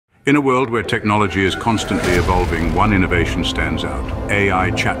In a world where technology is constantly evolving, one innovation stands out: AI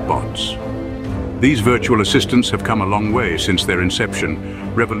chatbots. These virtual assistants have come a long way since their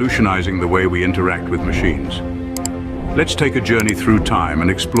inception, revolutionizing the way we interact with machines. Let's take a journey through time and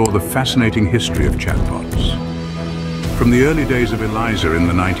explore the fascinating history of chatbots. From the early days of Eliza in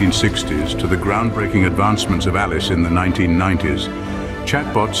the 1960s to the groundbreaking advancements of Alice in the 1990s,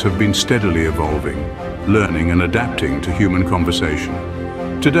 chatbots have been steadily evolving, learning and adapting to human conversation.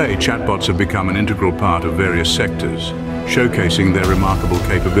 Today, chatbots have become an integral part of various sectors, showcasing their remarkable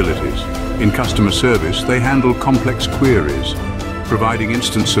capabilities. In customer service, they handle complex queries, providing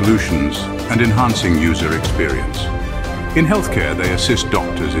instant solutions and enhancing user experience. In healthcare, they assist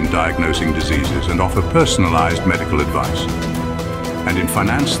doctors in diagnosing diseases and offer personalized medical advice. And in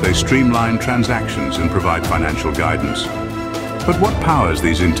finance, they streamline transactions and provide financial guidance. But what powers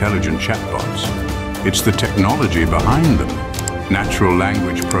these intelligent chatbots? It's the technology behind them: natural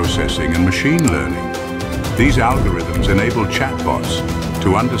language processing and machine learning. These algorithms enable chatbots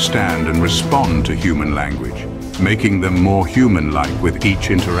to understand and respond to human language, making them more human-like with each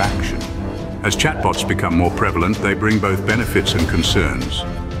interaction. As chatbots become more prevalent, they bring both benefits and concerns.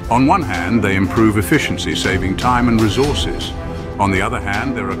 On one hand, they improve efficiency, saving time and resources. On the other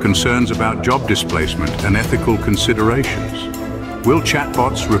hand, there are concerns about job displacement and ethical considerations. Will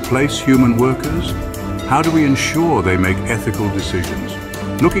chatbots replace human workers? How do we ensure they make ethical decisions?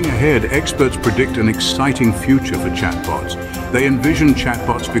 Looking ahead, experts predict an exciting future for chatbots. They envision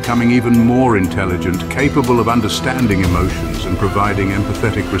chatbots becoming even more intelligent, capable of understanding emotions and providing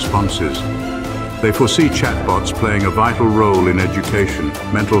empathetic responses. They foresee chatbots playing a vital role in education,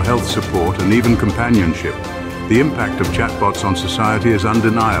 mental health support, and even companionship. The impact of chatbots on society is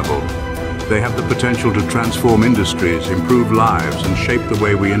undeniable. They have the potential to transform industries, improve lives, and shape the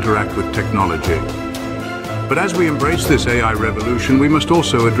way we interact with technology. But as we embrace this AI revolution, we must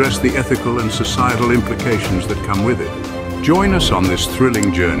also address the ethical and societal implications that come with it. Join us on this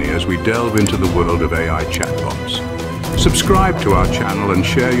thrilling journey as we delve into the world of AI chatbots. Subscribe to our channel and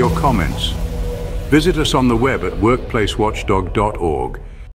share your comments. Visit us on the web at workplacewatchdog.org